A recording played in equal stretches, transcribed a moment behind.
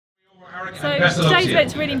So today's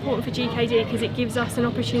event's really important for GKD because it gives us an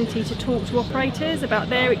opportunity to talk to operators about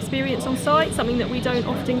their experience on site, something that we don't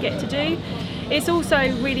often get to do. It's also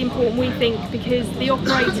really important, we think, because the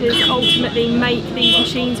operators ultimately make these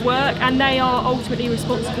machines work, and they are ultimately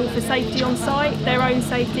responsible for safety on site, their own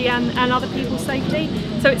safety and other people's safety.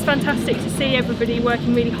 So it's fantastic to see everybody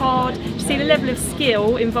working really hard, to see the level of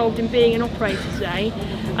skill involved in being an operator today.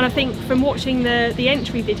 And I think from watching the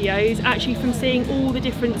entry videos, actually from seeing all the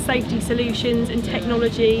different safety solutions and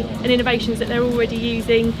technology and innovations that they're already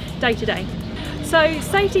using day to day. So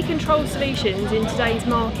safety control solutions in today's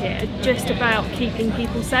market are just about keeping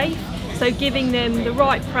people safe. So giving them the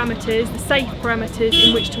right parameters, the safe parameters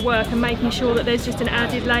in which to work, and making sure that there's just an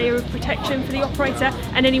added layer of protection for the operator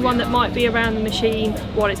and anyone that might be around the machine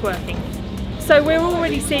while it's working. So we're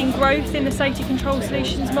already seeing growth in the safety control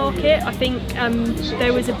solutions market. I think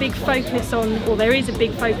there was a big focus on, or there is a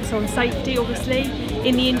big focus on safety obviously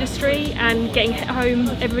in the industry and getting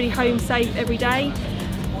everybody home safe every day.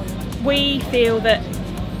 We feel that,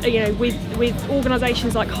 you know, with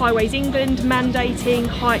organisations like Highways England mandating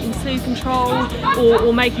height and slew control,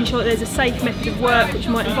 or making sure that there's a safe method of work which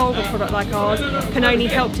might involve a product like ours, can only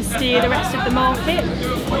help to steer the rest of the market.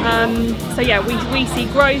 So yeah, we see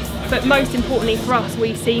growth, but most importantly for us,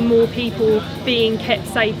 we see more people being kept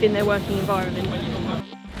safe in their working environment.